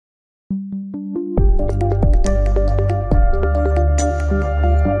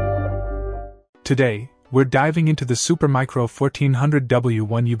Today, we're diving into the Supermicro 1400W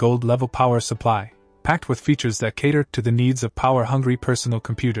 1U gold level power supply, packed with features that cater to the needs of power-hungry personal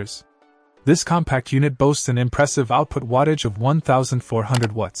computers. This compact unit boasts an impressive output wattage of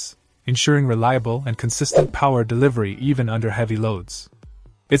 1,400 watts, ensuring reliable and consistent power delivery even under heavy loads.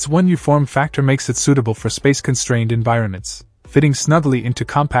 Its 1U form factor makes it suitable for space-constrained environments, fitting snugly into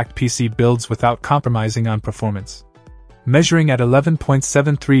compact PC builds without compromising on performance. Measuring at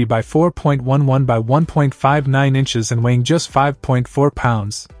 11.73 by 4.11 by 1.59 inches and weighing just 5.4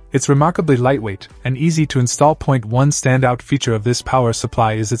 pounds, it's remarkably lightweight and easy to install. One standout feature of this power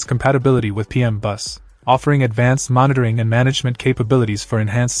supply is its compatibility with PM bus, offering advanced monitoring and management capabilities for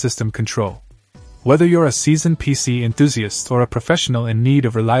enhanced system control. Whether you're a seasoned PC enthusiast or a professional in need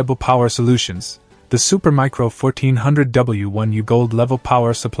of reliable power solutions, the Supermicro 1400W 1U gold level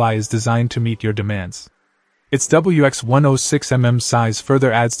power supply is designed to meet your demands. Its WX106mm size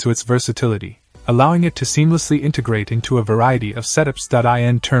further adds to its versatility, allowing it to seamlessly integrate into a variety of setups.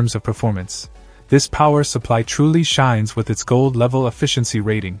 In terms of performance, this power supply truly shines with its gold level efficiency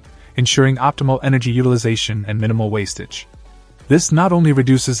rating, ensuring optimal energy utilization and minimal wastage. This not only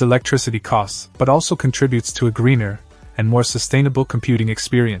reduces electricity costs but also contributes to a greener and more sustainable computing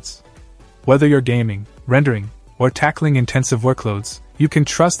experience. Whether you're gaming, rendering, or tackling intensive workloads, you can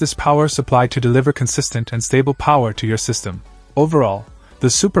trust this power supply to deliver consistent and stable power to your system. Overall, the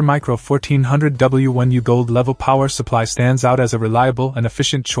Supermicro 1400W 1U gold level power supply stands out as a reliable and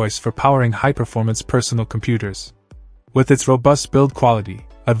efficient choice for powering high-performance personal computers. With its robust build quality,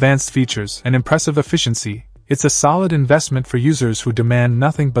 advanced features, and impressive efficiency, it's a solid investment for users who demand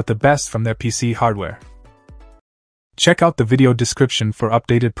nothing but the best from their PC hardware. Check out the video description for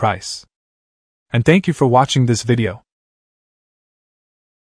updated price. And thank you for watching this video.